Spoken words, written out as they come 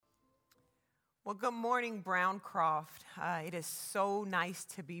Well, good morning, Browncroft. It is so nice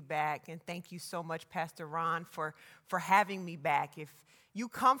to be back, and thank you so much, Pastor Ron, for having me back. If you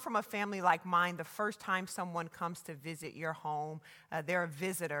come from a family like mine, the first time someone comes to visit your home, they're a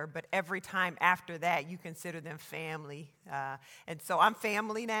visitor, but every time after that, you consider them family. And so I'm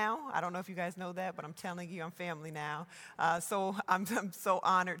family now. I don't know if you guys know that, but I'm telling you, I'm family now. So I'm so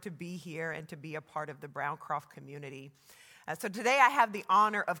honored to be here and to be a part of the Browncroft community. So today I have the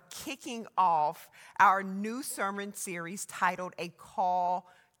honor of kicking off our new sermon series titled A Call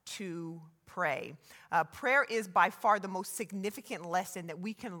to Pray. Prayer is by far the most significant lesson that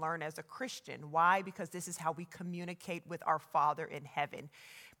we can learn as a Christian. Why? Because this is how we communicate with our Father in heaven.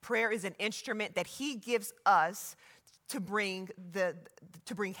 Prayer is an instrument that He gives us to bring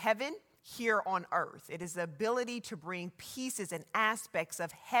heaven here on earth. It is the ability to bring pieces and aspects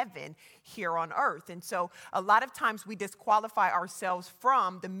of heaven here on earth. And so a lot of times we disqualify ourselves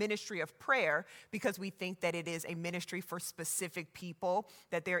from the ministry of prayer because we think that it is a ministry for specific people,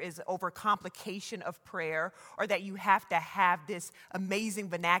 that there is overcomplication of prayer, or that you have to have this amazing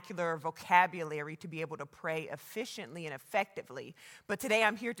vernacular or vocabulary to be able to pray efficiently and effectively. But today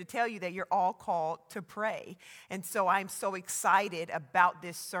I'm here to tell you that you're all called to pray. And so I'm so excited about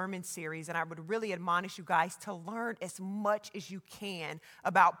this sermon series. And I would really admonish you guys to learn as much as you can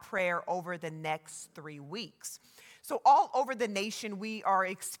about prayer over the next 3 weeks. So all over the nation, we are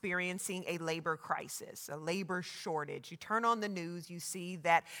experiencing a labor crisis, a labor shortage. You turn on the news, you see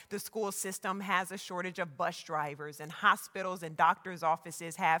that the school system has a shortage of bus drivers, and hospitals and doctors'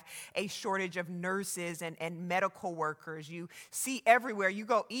 offices have a shortage of nurses and medical workers. You see everywhere you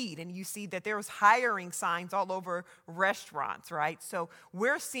go eat, and you see that there's hiring signs all over restaurants, right? So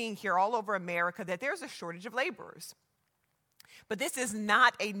we're seeing here all over America that there's a shortage of laborers. But this is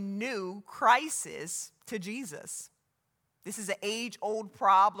not a new crisis to Jesus. This is an age-old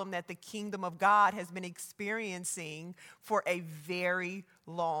problem that the kingdom of God has been experiencing for a very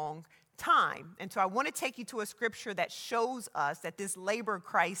long time. And so I want to take you to a scripture that shows us that this labor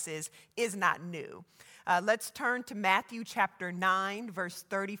crisis is not new. Let's turn to Matthew chapter 9, verse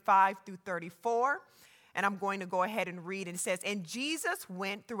 35 through 34. And I'm going to go ahead and read. And it says, "And Jesus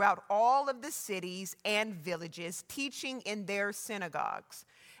went throughout all of the cities and villages, teaching in their synagogues,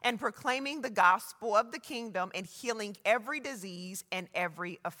 and proclaiming the gospel of the kingdom and healing every disease and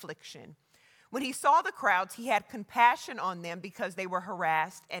every affliction. When He saw the crowds, He had compassion on them because they were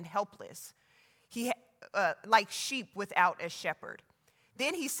harassed and helpless, like sheep without a shepherd.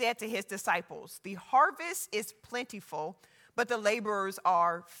 Then He said to His disciples, 'The harvest is plentiful, but the laborers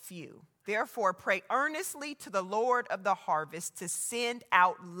are few. Therefore, pray earnestly to the Lord of the harvest to send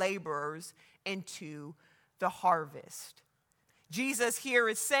out laborers into the harvest.'" Jesus here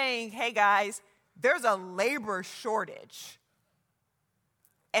is saying, hey guys, there's a labor shortage.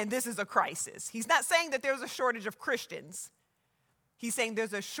 And this is a crisis. He's not saying that there's a shortage of Christians. He's saying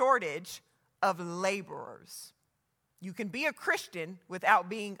there's a shortage of laborers. You can be a Christian without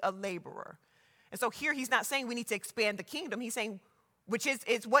being a laborer. And so here he's not saying we need to expand the kingdom. He's saying, which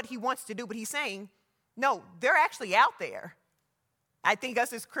is what He wants to do, but He's saying, no, they're actually out there. I think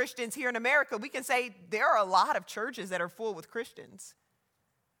us as Christians here in America, we can say there are a lot of churches that are full with Christians,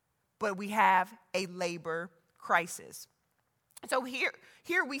 but we have a labor crisis. So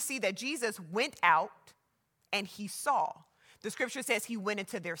here we see that Jesus went out and He saw. The scripture says He went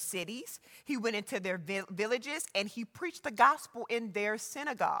into their cities, He went into their villages, and He preached the gospel in their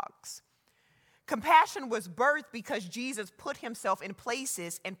synagogues. Compassion was birthed because Jesus put Himself in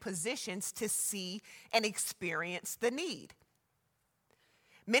places and positions to see and experience the need.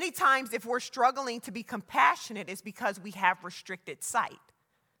 Many times, if we're struggling to be compassionate, it's because we have restricted sight.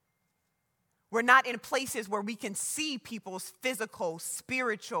 We're not in places where we can see people's physical,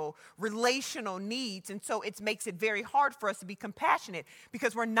 spiritual, relational needs. And so it makes it very hard for us to be compassionate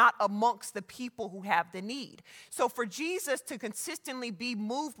because we're not amongst the people who have the need. So for Jesus to consistently be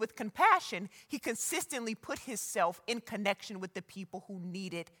moved with compassion, He consistently put Himself in connection with the people who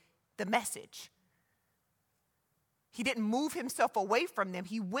needed the message. He didn't move Himself away from them.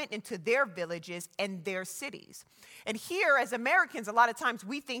 He went into their villages and their cities. And here, as Americans, a lot of times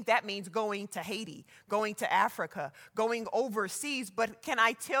we think that means going to Haiti, going to Africa, going overseas. But can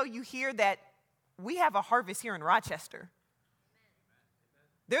I tell you here that we have a harvest here in Rochester?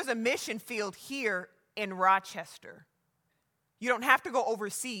 There's a mission field here in Rochester. You don't have to go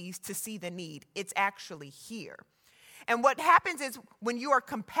overseas to see the need. It's actually here. And what happens is when you are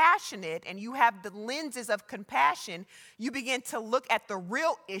compassionate and you have the lenses of compassion, you begin to look at the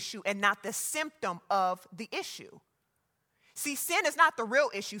real issue and not the symptom of the issue. See, sin is not the real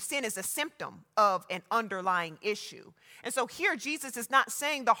issue. Sin is a symptom of an underlying issue. And so here Jesus is not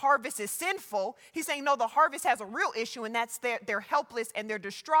saying the harvest is sinful. He's saying, no, the harvest has a real issue, and that's they're helpless and they're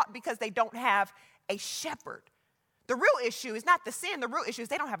distraught because they don't have a shepherd. The real issue is not the sin. The real issue is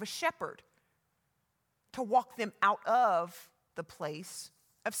they don't have a shepherd to walk them out of the place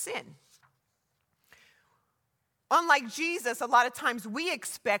of sin. Unlike Jesus, a lot of times we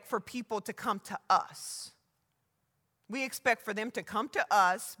expect for people to come to us. We expect for them to come to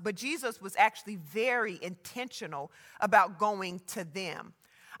us, but Jesus was actually very intentional about going to them.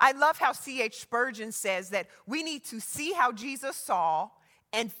 I love how C.H. Spurgeon says that we need to see how Jesus saw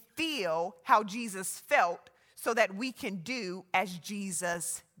and feel how Jesus felt so that we can do as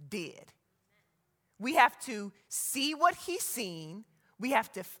Jesus did. We have to see what he's seen. We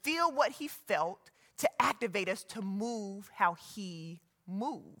have to feel what he felt to activate us to move how he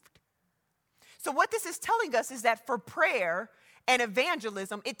moved. So what this is telling us is that for prayer and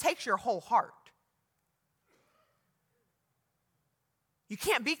evangelism, it takes your whole heart. You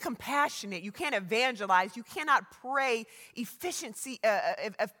can't be compassionate. You can't evangelize. You cannot pray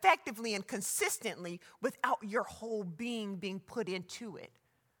effectively and consistently without your whole being put into it.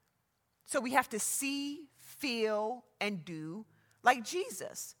 So we have to see, feel, and do like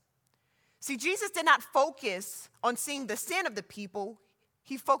Jesus. See, Jesus did not focus on seeing the sin of the people.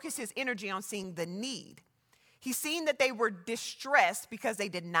 He focused his energy on seeing the need. He seen that they were distressed because they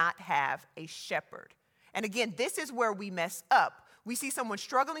did not have a shepherd. And again, this is where we mess up. We see someone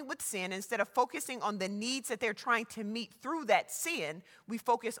struggling with sin. Instead of focusing on the needs that they're trying to meet through that sin, we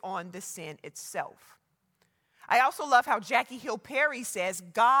focus on the sin itself. I also love how Jackie Hill Perry says,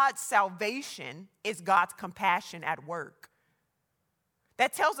 God's salvation is God's compassion at work.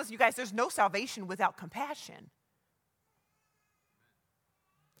 That tells us, you guys, there's no salvation without compassion.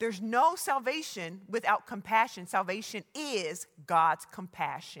 There's no salvation without compassion. Salvation is God's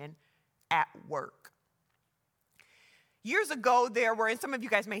compassion at work. Years ago, there were, and some of you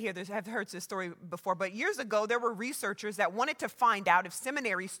guys may have heard this story before, but years ago, there were researchers that wanted to find out if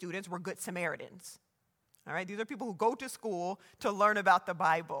seminary students were good Samaritans. All right, these are people who go to school to learn about the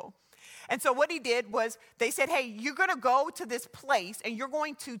Bible. And so what he did was they said, hey, you're going to go to this place and you're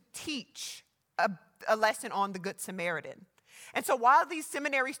going to teach a lesson on the Good Samaritan. And so while these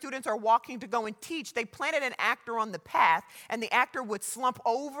seminary students are walking to go and teach, they planted an actor on the path, and the actor would slump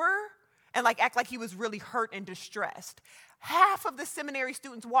over and act like he was really hurt and distressed. Half of the seminary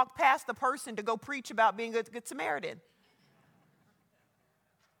students walked past the person to go preach about being a good Samaritan.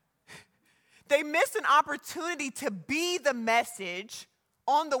 They missed an opportunity to be the message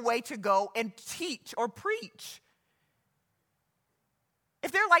on the way to go and teach or preach.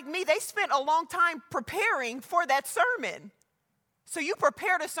 If they're like me, they spent a long time preparing for that sermon. So you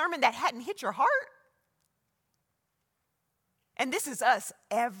prepared a sermon that hadn't hit your heart? And this is us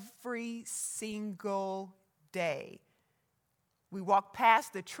every single day. We walk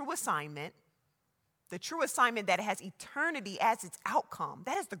past the true assignment that has eternity as its outcome.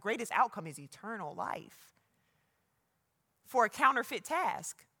 That is the greatest outcome, is eternal life. For a counterfeit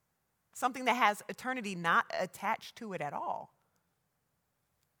task, something that has eternity not attached to it at all.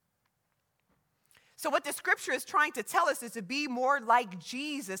 So what the scripture is trying to tell us is to be more like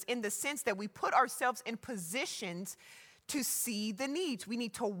Jesus in the sense that we put ourselves in positions to see the needs. We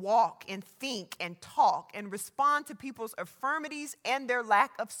need to walk and think and talk and respond to people's infirmities and their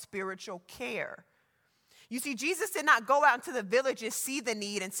lack of spiritual care. You see, Jesus did not go out into the villages, see the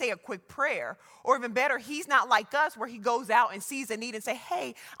need, and say a quick prayer. Or even better, he's not like us where he goes out and sees a need and say,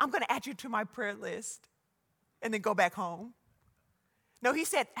 hey, I'm going to add you to my prayer list, and then go back home. No, he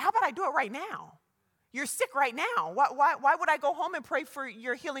said, how about I do it right now? You're sick right now. Why would I go home and pray for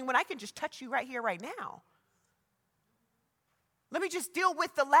your healing when I can just touch you right here, right now? Let me just deal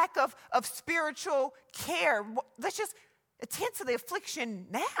with the lack of spiritual care. Let's just attend to the affliction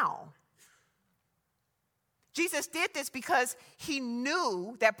now. Jesus did this because he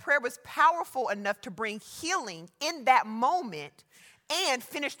knew that prayer was powerful enough to bring healing in that moment and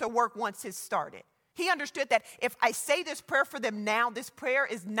finish the work once it started. He understood that if I say this prayer for them now, this prayer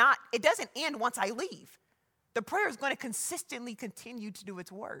it doesn't end once I leave. The prayer is going to consistently continue to do its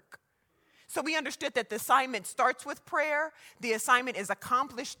work. So we understood that the assignment starts with prayer. The assignment is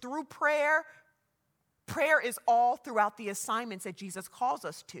accomplished through prayer. Prayer is all throughout the assignments that Jesus calls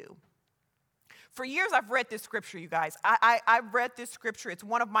us to. For years, I've read this scripture, you guys. I've read this scripture. It's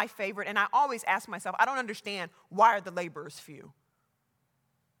one of my favorite, and I always ask myself, I don't understand, why are the laborers few?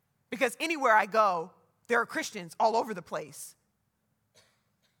 Because anywhere I go, there are Christians all over the place.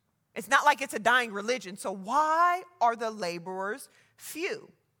 It's not like it's a dying religion. So why are the laborers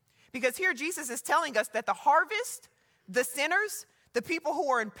few? Because here Jesus is telling us that the harvest the sinners, the people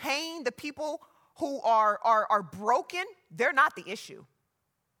who are in pain, the people who are broken, they're not the issue.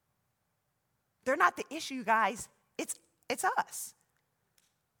 They're not the issue, you guys. It's us.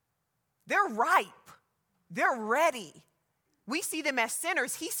 They're ripe. They're ready. We see them as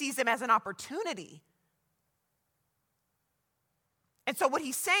sinners. He sees them as an opportunity. And so what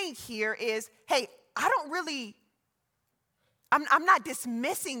he's saying here is, hey, I'm not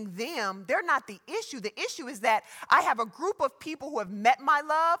dismissing them. They're not the issue. The issue is that I have a group of people who have met my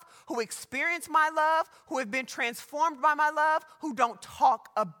love, who experience my love, who have been transformed by my love, who don't talk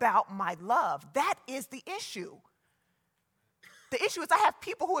about my love. That is the issue. The issue is I have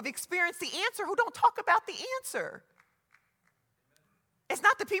people who have experienced the answer who don't talk about the answer. It's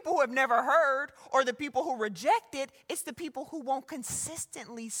not the people who have never heard or the people who reject it. It's the people who won't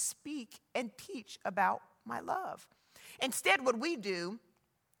consistently speak and teach about my love. Instead, what we do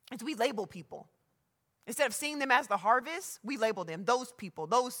is we label people. Instead of seeing them as the harvest, we label them, those people,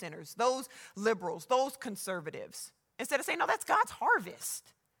 those sinners, those liberals, those conservatives. Instead of saying, no, that's God's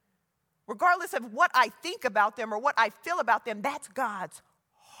harvest. Regardless of what I think about them or what I feel about them, that's God's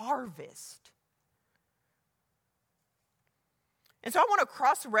harvest. And so I want to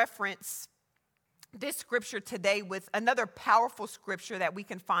cross-reference this scripture today with another powerful scripture that we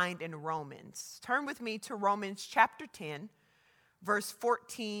can find in Romans. Turn with me to Romans chapter 10, verse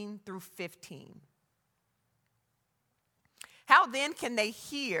 14 through 15. How then can they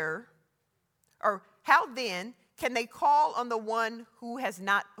call on the one who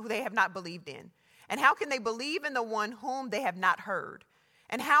they have not believed in? And how can they believe in the one whom they have not heard?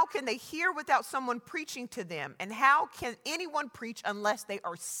 And how can they hear without someone preaching to them? And how can anyone preach unless they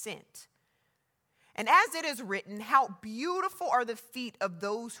are sent? And as it is written, how beautiful are the feet of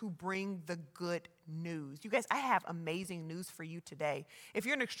those who bring the good news. You guys, I have amazing news for you today. If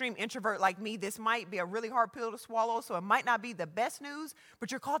you're an extreme introvert like me, this might be a really hard pill to swallow, so it might not be the best news,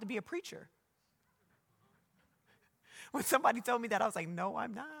 but you're called to be a preacher. When somebody told me that, I was like, no,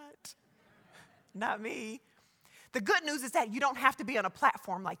 I'm not. Not me. The good news is that you don't have to be on a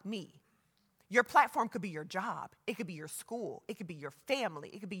platform like me. Your platform could be your job. It could be your school. It could be your family.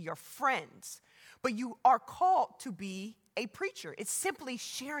 It could be your friends. But you are called to be a preacher. It's simply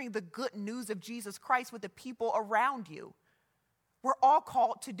sharing the good news of Jesus Christ with the people around you. We're all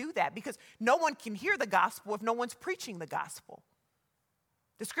called to do that because no one can hear the gospel if no one's preaching the gospel.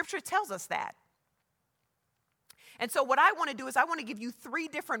 The scripture tells us that. And so what I want to do is I want to give you 3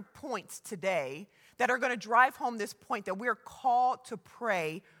 different points today that are going to drive home this point that we're called to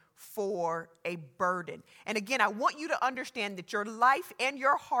pray for a burden. And again, I want you to understand that your life and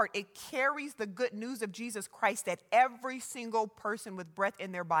your heart, it carries the good news of Jesus Christ that every single person with breath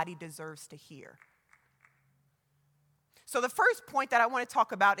in their body deserves to hear. So the first point that I want to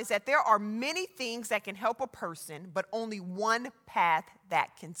talk about is that there are many things that can help a person, but only one path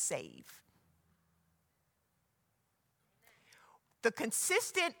that can save. The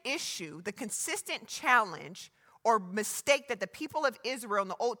consistent issue, the consistent challenge or mistake that the people of Israel in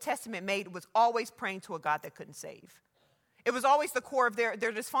the Old Testament made was always praying to a God that couldn't save. It was always the core of their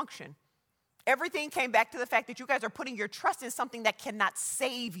dysfunction. Everything came back to the fact that you guys are putting your trust in something that cannot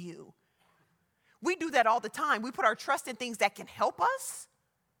save you. We do that all the time. We put our trust in things that can help us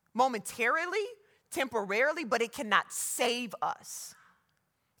momentarily, temporarily, but it cannot save us.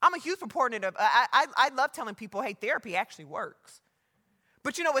 I'm a huge proponent of, I love telling people, hey, therapy actually works.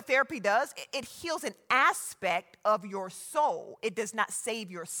 But you know what therapy does? It heals an aspect of your soul. It does not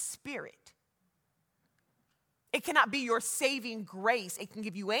save your spirit. It cannot be your saving grace. It can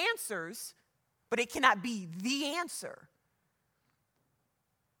give you answers, but it cannot be the answer.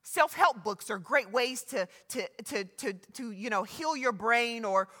 Self-help books are great ways to heal your brain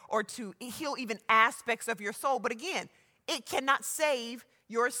or to heal even aspects of your soul. But again, it cannot save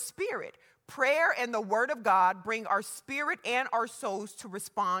your spirit. Prayer and the word of God bring our spirit and our souls to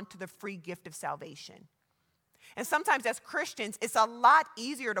respond to the free gift of salvation. And sometimes as Christians, it's a lot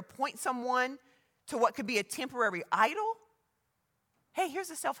easier to point someone to what could be a temporary idol. Hey, here's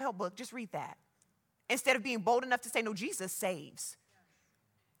a self-help book, just read that. Instead of being bold enough to say, no, Jesus saves.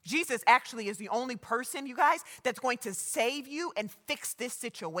 Jesus actually is the only person, you guys, that's going to save you and fix this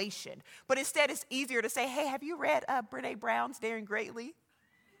situation. But instead, it's easier to say, hey, have you read Brene Brown's Daring Greatly?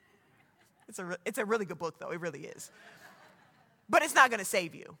 It's a really good book, though. It really is. But it's not going to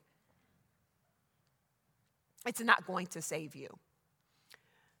save you. It's not going to save you.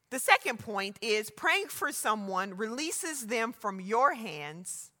 The second point is praying for someone releases them from your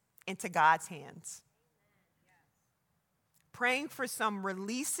hands into God's hands. Praying for some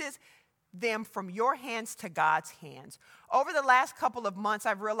releases. them from your hands to God's hands. Over the last couple of months,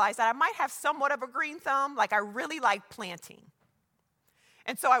 I've realized that I might have somewhat of a green thumb. Like, I really like planting.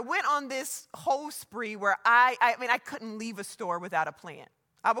 And so I went on this whole spree where I couldn't leave a store without a plant.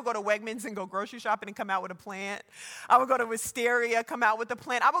 I would go to Wegmans and go grocery shopping and come out with a plant. I would go to Wisteria, come out with a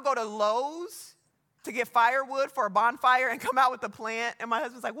plant. I would go to Lowe's to get firewood for a bonfire and come out with a plant. And my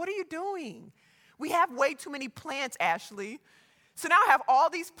husband's like, what are you doing? We have way too many plants, Ashley. So now I have all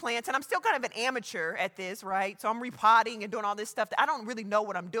these plants, and I'm still kind of an amateur at this, right? So I'm repotting and doing all this stuff that I don't really know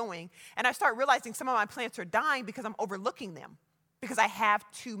what I'm doing. And I start realizing some of my plants are dying because I'm overlooking them, because I have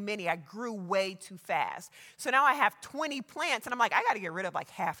too many. I grew way too fast. So now I have 20 plants, and I'm like, I got to get rid of like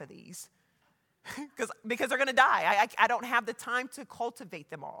half of these because they're going to die. I don't have the time to cultivate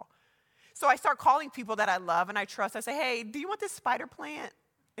them all. So I start calling people that I love and I trust. I say, hey, do you want this spider plant?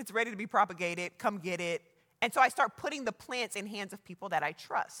 It's ready to be propagated. Come get it. And so I start putting the plants in hands of people that I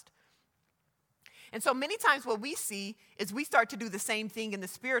trust. And so many times what we see is we start to do the same thing in the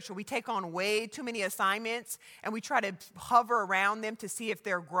spiritual. We take on way too many assignments and we try to hover around them to see if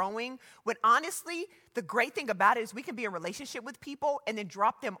they're growing. When honestly, the great thing about it is we can be in relationship with people and then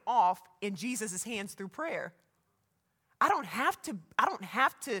drop them off in Jesus' hands through prayer. I don't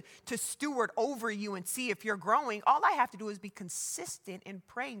have to steward over you and see if you're growing. All I have to do is be consistent in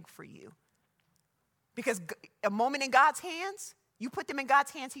praying for you. Because a moment in God's hands, you put them in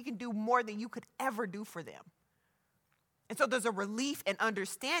God's hands, he can do more than you could ever do for them. And so there's a relief in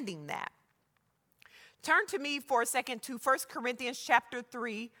understanding that. Turn to me for a second to 1 Corinthians chapter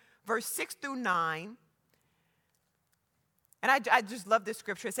 3, verse 6 through 9. And I just love this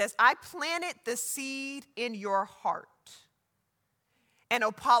scripture. It says, I planted the seed in your heart, and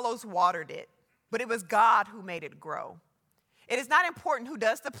Apollos watered it, but it was God who made it grow. It is not important who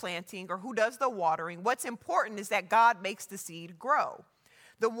does the planting or who does the watering. What's important is that God makes the seed grow.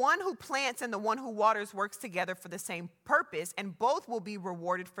 The one who plants and the one who waters works together for the same purpose, and both will be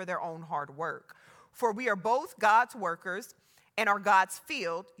rewarded for their own hard work. For we are both God's workers and are God's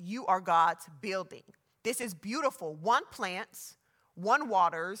field. You are God's building. This is beautiful. One plants, one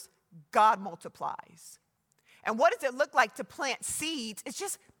waters, God multiplies. And what does it look like to plant seeds? It's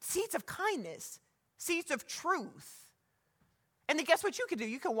just seeds of kindness, seeds of truth. And then guess what you can do?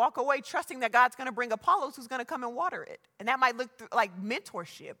 You can walk away trusting that God's going to bring Apollos who's going to come and water it. And that might look like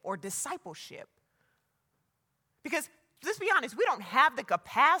mentorship or discipleship. Because let's be honest, we don't have the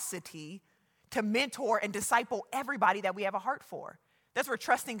capacity to mentor and disciple everybody that we have a heart for. That's where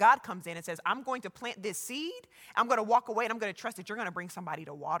trusting God comes in and says, I'm going to plant this seed. I'm going to walk away and I'm going to trust that you're going to bring somebody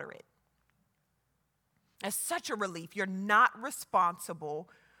to water it. It's such a relief. You're not responsible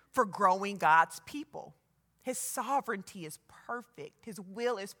for growing God's people. His sovereignty is perfect. His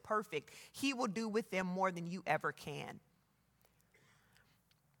will is perfect. He will do with them more than you ever can.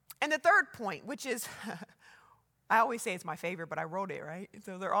 And the third point, which is, I always say it's my favorite, but I wrote it, right?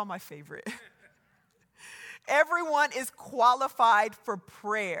 So they're all my favorite. Everyone is qualified for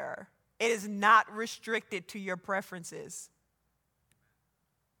prayer. It is not restricted to your preferences.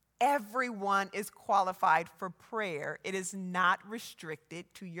 Everyone is qualified for prayer. It is not restricted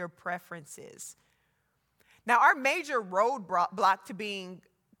to your preferences. Now, our major roadblock to being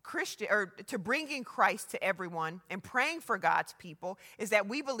Christian or to bringing Christ to everyone and praying for God's people is that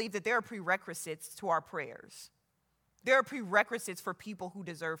we believe that there are prerequisites to our prayers. There are prerequisites for people who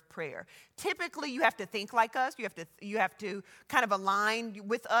deserve prayer. Typically, you have to think like us. You have to kind of align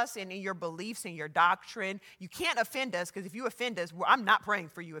with us in your beliefs and your doctrine. You can't offend us, because if you offend us, I'm not praying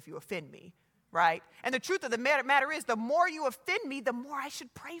for you if you offend me, right? And the truth of the matter is, the more you offend me, the more I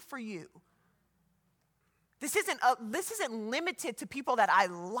should pray for you. This isn't limited to people that I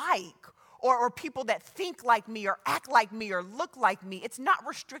like or people that think like me or act like me or look like me. It's not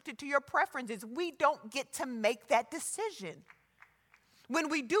restricted to your preferences. We don't get to make that decision. When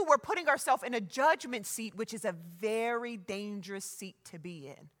we do, we're putting ourselves in a judgment seat, which is a very dangerous seat to be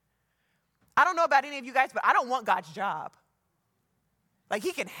in. I don't know about any of you guys, but I don't want God's job. Like,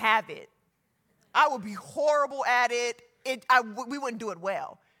 he can have it. I would be horrible at it. We wouldn't do it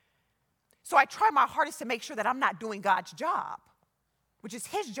well. So I try my hardest to make sure that I'm not doing God's job, which is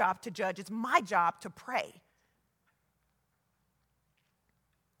his job to judge. It's my job to pray.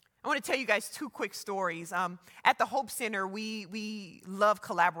 I want to tell you guys two quick stories. At the Hope Center, we love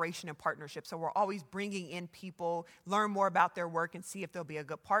collaboration and partnership. So we're always bringing in people, learn more about their work, and see if they'll be a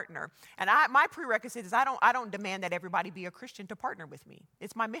good partner. And my prerequisite is I don't demand that everybody be a Christian to partner with me.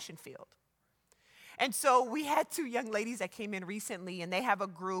 It's my mission field. And so we had two young ladies that came in recently, and they have a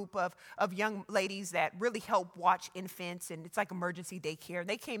group of young ladies that really help watch infants, and it's like emergency daycare. And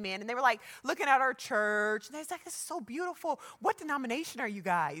they came in, and they were like looking at our church, and they was like, this is so beautiful. What denomination are you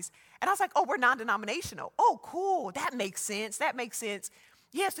guys? And I was like, oh, we're non-denominational. Oh, cool. That makes sense. That makes sense.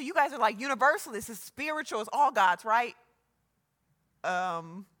 Yeah, so you guys are like universalists, it's spiritual, it's all God's, right?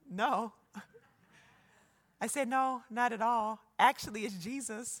 No. I said, no, not at all. Actually, it's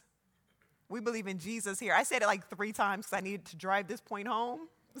Jesus. We believe in Jesus here. I said it like 3 times because I needed to drive this point home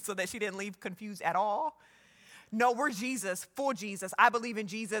so that she didn't leave confused at all. No, we're Jesus, full Jesus. I believe in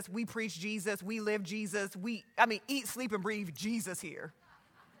Jesus. We preach Jesus. We live Jesus. Eat, sleep, and breathe Jesus here.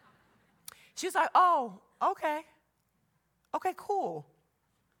 She was like, oh, okay. Okay, cool.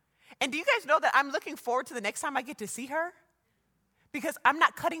 And do you guys know that I'm looking forward to the next time I get to see her? Because I'm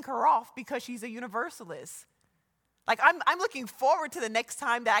not cutting her off because she's a universalist. Like, I'm looking forward to the next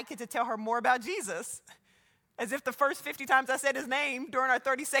time that I get to tell her more about Jesus. As if the first 50 times I said his name during our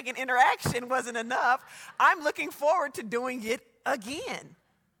 30-second interaction wasn't enough. I'm looking forward to doing it again.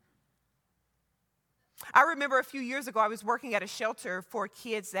 I remember a few years ago, I was working at a shelter for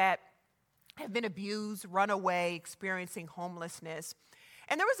kids that have been abused, run away, experiencing homelessness.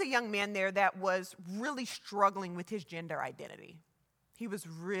 And there was a young man there that was really struggling with his gender identity. He was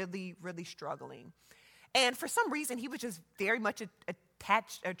really, really struggling. And for some reason, he was just very much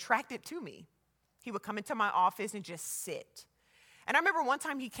attracted to me. He would come into my office and just sit. And I remember one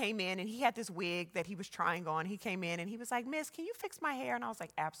time he came in and he had this wig that he was trying on. He came in and he was like, Miss, can you fix my hair? And I was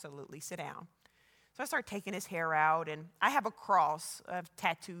like, absolutely, sit down. So I started taking his hair out, and I have a cross. I have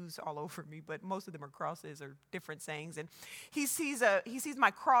tattoos all over me, but most of them are crosses or different sayings. And he sees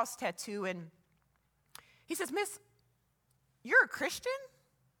my cross tattoo, and he says, Miss, you're a Christian?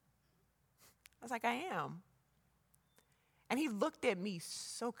 I was like, I am. And he looked at me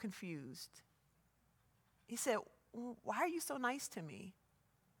so confused. He said, why are you so nice to me?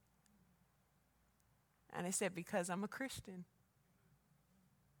 And I said, because I'm a Christian.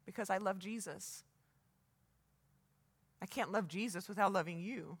 Because I love Jesus. I can't love Jesus without loving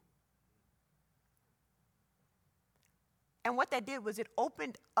you. And what that did was it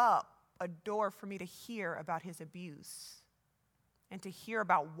opened up a door for me to hear about his abuse and to hear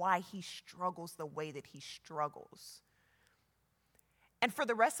about why he struggles the way that he struggles. And for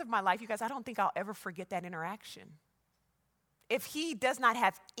the rest of my life, you guys, I don't think I'll ever forget that interaction. If he does not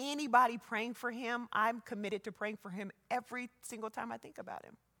have anybody praying for him, I'm committed to praying for him every single time I think about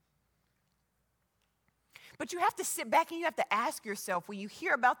him. But you have to sit back and you have to ask yourself, when you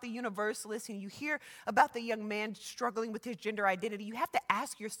hear about the universalist and you hear about the young man struggling with his gender identity, you have to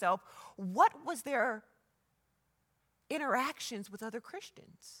ask yourself, what was their interactions with other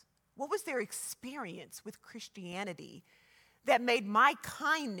Christians? What was their experience with Christianity that made my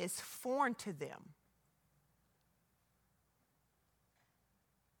kindness foreign to them?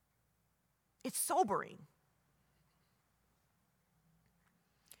 It's sobering.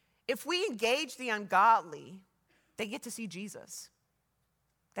 If we engage the ungodly, they get to see Jesus.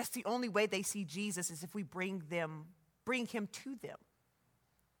 That's the only way they see Jesus, is if we bring him to them.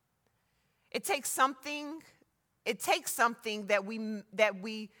 It takes something that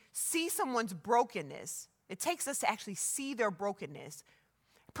we see someone's brokenness. It takes us to actually see their brokenness,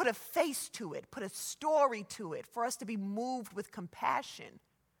 put a face to it, put a story to it, for us to be moved with compassion.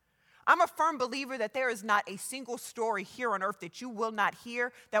 I'm a firm believer that there is not a single story here on earth that you will not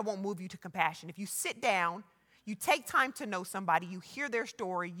hear that won't move you to compassion. If you sit down, you take time to know somebody, you hear their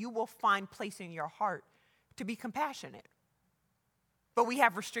story, you will find place in your heart to be compassionate. But we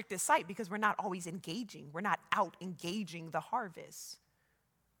have restricted sight because we're not always engaging. We're not out engaging the harvest.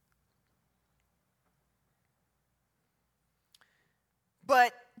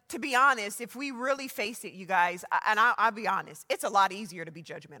 But to be honest, if we really face it, you guys, and I'll be honest, it's a lot easier to be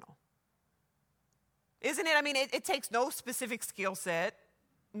judgmental. Isn't it? I mean, it takes no specific skill set,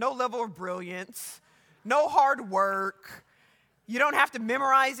 no level of brilliance, no hard work. You don't have to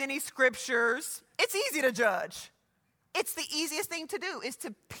memorize any scriptures. It's easy to judge. It's the easiest thing to do, is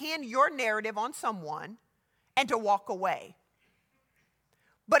to pin your narrative on someone and to walk away.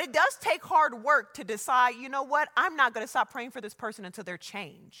 But it does take hard work to decide, you know what, I'm not going to stop praying for this person until they're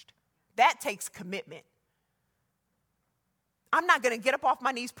changed. That takes commitment. I'm not going to get up off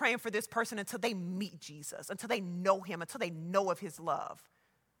my knees praying for this person until they meet Jesus, until they know him, until they know of his love.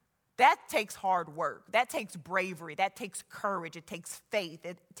 That takes hard work. That takes bravery. That takes courage. It takes faith.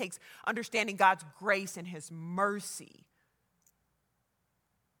 It takes understanding God's grace and his mercy.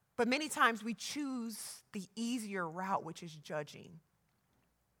 But many times we choose the easier route, which is judging.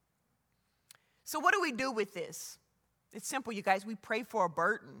 So what do we do with this? It's simple, you guys. We pray for a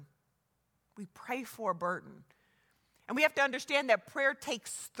burden. We pray for a burden. And we have to understand that prayer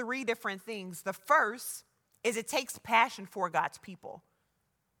takes three different things. The first is it takes passion for God's people.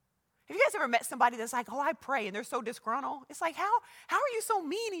 Have you guys ever met somebody that's like, oh, I pray, and they're so disgruntled? It's like, how are you so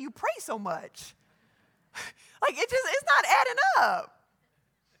mean and you pray so much? Like, it's not adding up.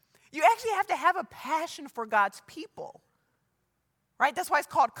 You actually have to have a passion for God's people, right? That's why it's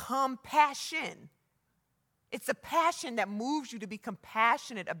called compassion. It's the passion that moves you to be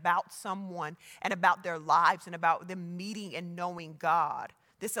compassionate about someone and about their lives and about them meeting and knowing God.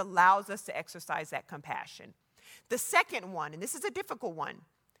 This allows us to exercise that compassion. The second one, and this is a difficult one,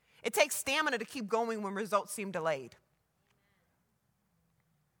 it takes stamina to keep going when results seem delayed.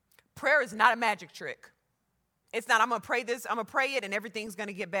 Prayer is not a magic trick. It's not, I'm going to pray this, I'm going to pray it, and everything's going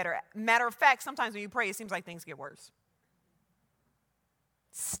to get better. Matter of fact, sometimes when you pray, it seems like things get worse.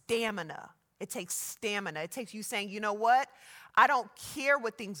 Stamina. It takes stamina. It takes you saying, you know what? I don't care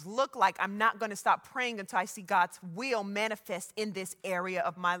what things look like. I'm not going to stop praying until I see God's will manifest in this area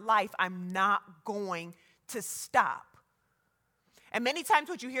of my life. I'm not going to stop. And many times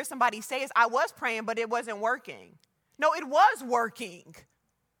what you hear somebody say is, I was praying, but it wasn't working. No, it was working.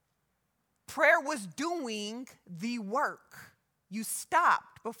 Prayer was doing the work. You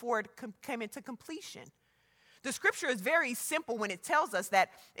stopped before it came into completion. The scripture is very simple when it tells us that,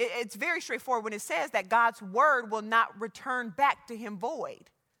 it's very straightforward when it says that God's word will not return back to him void.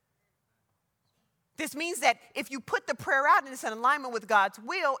 This means that if you put the prayer out and it's in alignment with God's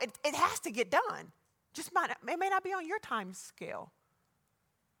will, it has to get done. It may not be on your time scale.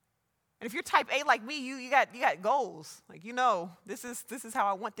 And if you're type A like me, you got goals. Like, this is how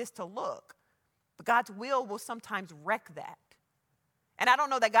I want this to look. But God's will sometimes wreck that. And I don't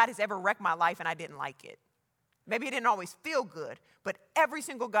know that God has ever wrecked my life and I didn't like it. Maybe it didn't always feel good, but every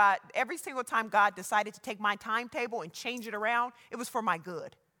single time God decided to take my timetable and change it around, it was for my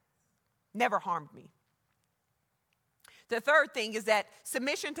good. Never harmed me. The third thing is that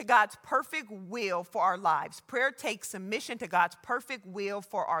submission to God's perfect will for our lives. Prayer takes submission to God's perfect will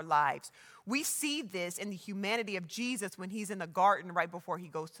for our lives. We see this in the humanity of Jesus when he's in the garden right before he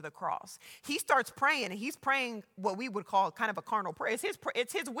goes to the cross. He starts praying, and he's praying what we would call kind of a carnal prayer.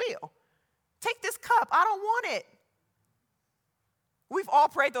 It's his will. Take this cup. I don't want it. We've all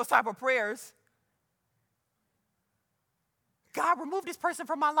prayed those type of prayers. God, remove this person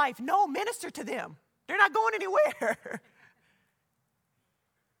from my life. No, minister to them. They're not going anywhere.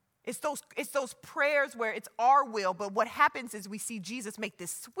 It's those prayers where it's our will, but what happens is we see Jesus make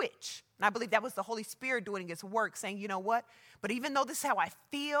this switch. And I believe that was the Holy Spirit doing his work, saying, you know what? But even though this is how I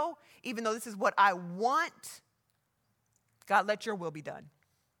feel, even though this is what I want, God, let your will be done.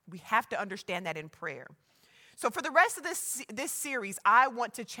 We have to understand that in prayer. So for the rest of this series, I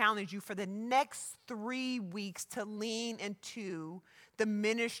want to challenge you for the next 3 weeks to lean into the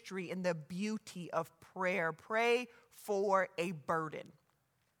ministry and the beauty of prayer. Pray for a burden.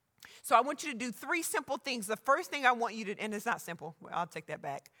 So I want you to do 3 simple things. The first thing I want you to, and it's not simple, well, I'll take that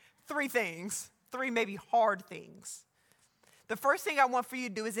back. 3 things, 3 maybe hard things. The first thing I want for you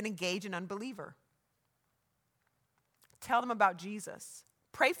to do is engage an unbeliever. Tell them about Jesus.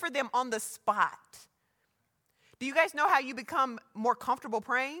 Pray for them on the spot. Do you guys know how you become more comfortable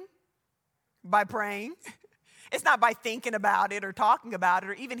praying? By praying. It's not by thinking about it or talking about it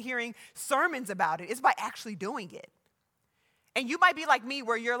or even hearing sermons about it. It's by actually doing it. And you might be like me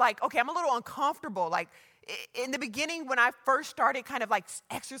where you're like, okay, I'm a little uncomfortable. Like in the beginning when I first started kind of like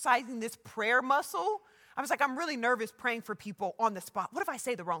exercising this prayer muscle, I was like, I'm really nervous praying for people on the spot. What if I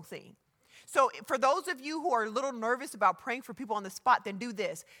say the wrong thing? So for those of you who are a little nervous about praying for people on the spot, then do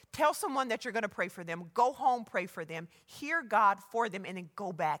this. Tell someone that you're going to pray for them. Go home, pray for them. Hear God for them, and then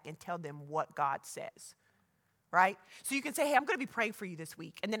go back and tell them what God says, right? So you can say, hey, I'm going to be praying for you this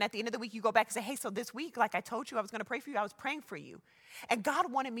week. And then at the end of the week, you go back and say, hey, so this week, like I told you I was going to pray for you, I was praying for you. And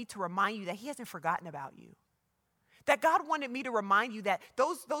God wanted me to remind you that he hasn't forgotten about you. That God wanted me to remind you that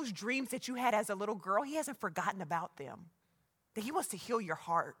those dreams that you had as a little girl, he hasn't forgotten about them. That he wants to heal your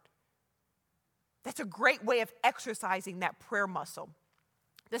heart. That's a great way of exercising that prayer muscle.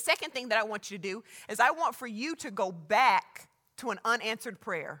 The second thing that I want you to do is I want for you to go back to an unanswered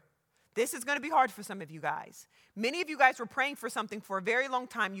prayer. This is going to be hard for some of you guys. Many of you guys were praying for something for a very long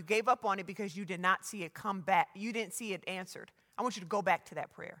time. You gave up on it because you did not see it come back. You didn't see it answered. I want you to go back to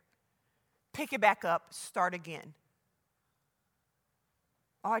that prayer. Pick it back up. Start again.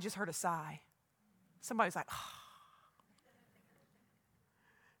 Oh, I just heard a sigh. Somebody's like, oh.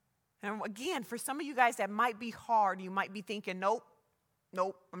 And again, for some of you guys, that might be hard. You might be thinking, nope,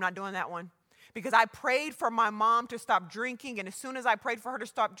 I'm not doing that one. Because I prayed for my mom to stop drinking, and as soon as I prayed for her to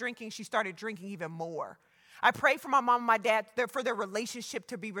stop drinking, she started drinking even more. I prayed for my mom and my dad for their relationship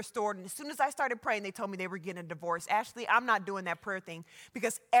to be restored. And as soon as I started praying, they told me they were getting a divorce. Ashley, I'm not doing that prayer thing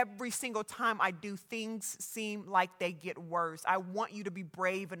because every single time I do, things seem like they get worse. I want you to be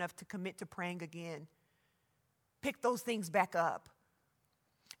brave enough to commit to praying again. Pick those things back up.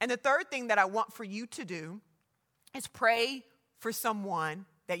 And the third thing that I want for you to do is pray for someone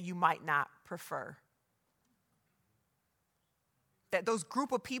that you might not prefer. That those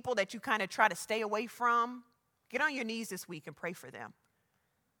group of people that you kind of try to stay away from, get on your knees this week and pray for them.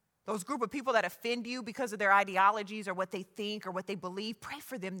 Those group of people that offend you because of their ideologies or what they think or what they believe, pray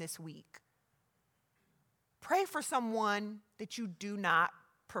for them this week. Pray for someone that you do not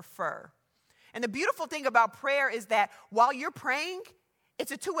prefer. And the beautiful thing about prayer is that while you're praying,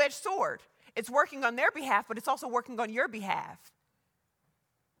 it's a two-edged sword. It's working on their behalf, but it's also working on your behalf.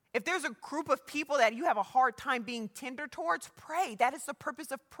 If there's a group of people that you have a hard time being tender towards, pray. That is the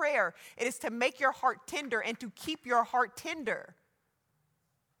purpose of prayer. It is to make your heart tender and to keep your heart tender.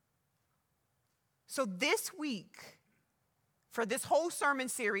 So this week, for this whole sermon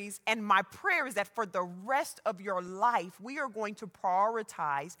series, and my prayer is that for the rest of your life, we are going to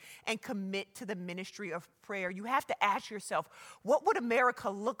prioritize and commit to the ministry of prayer. You have to ask yourself, what would America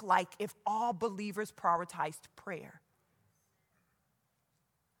look like if all believers prioritized prayer?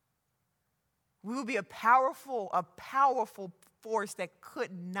 We will be a powerful force that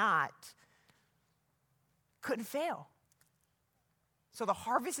couldn't fail. So the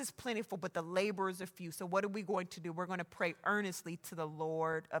harvest is plentiful, but the laborers are few. So what are we going to do? We're going to pray earnestly to the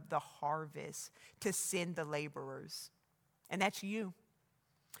Lord of the harvest to send the laborers. And that's you.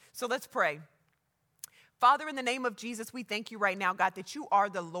 So let's pray. Father, in the name of Jesus, we thank you right now, God, that you are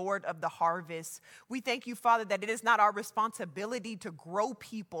the Lord of the harvest. We thank you, Father, that it is not our responsibility to grow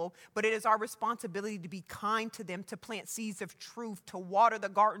people, but it is our responsibility to be kind to them, to plant seeds of truth, to water the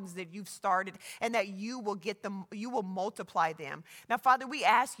gardens that you've started, and that you will multiply them. Now, Father, we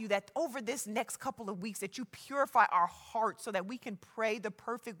ask you that over this next couple of weeks that you purify our hearts so that we can pray the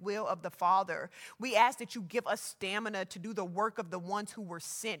perfect will of the Father. We ask that you give us stamina to do the work of the ones who were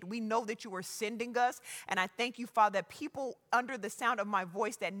sent. We know that you are sending us. And I thank you, Father, that people under the sound of my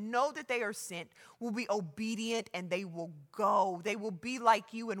voice that know that they are sent will be obedient and they will go. They will be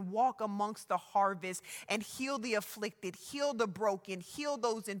like you and walk amongst the harvest and heal the afflicted, heal the broken, heal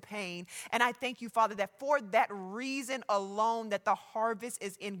those in pain. And I thank you, Father, that for that reason alone, that the harvest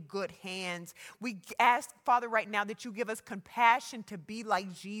is in good hands. We ask, Father, right now that you give us compassion to be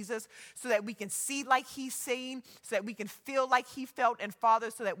like Jesus so that we can see like he's seen, so that we can feel like he felt, and Father,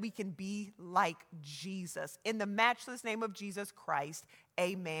 so that we can be like Jesus. In the matchless name of Jesus Christ,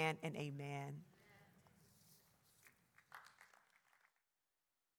 amen and amen.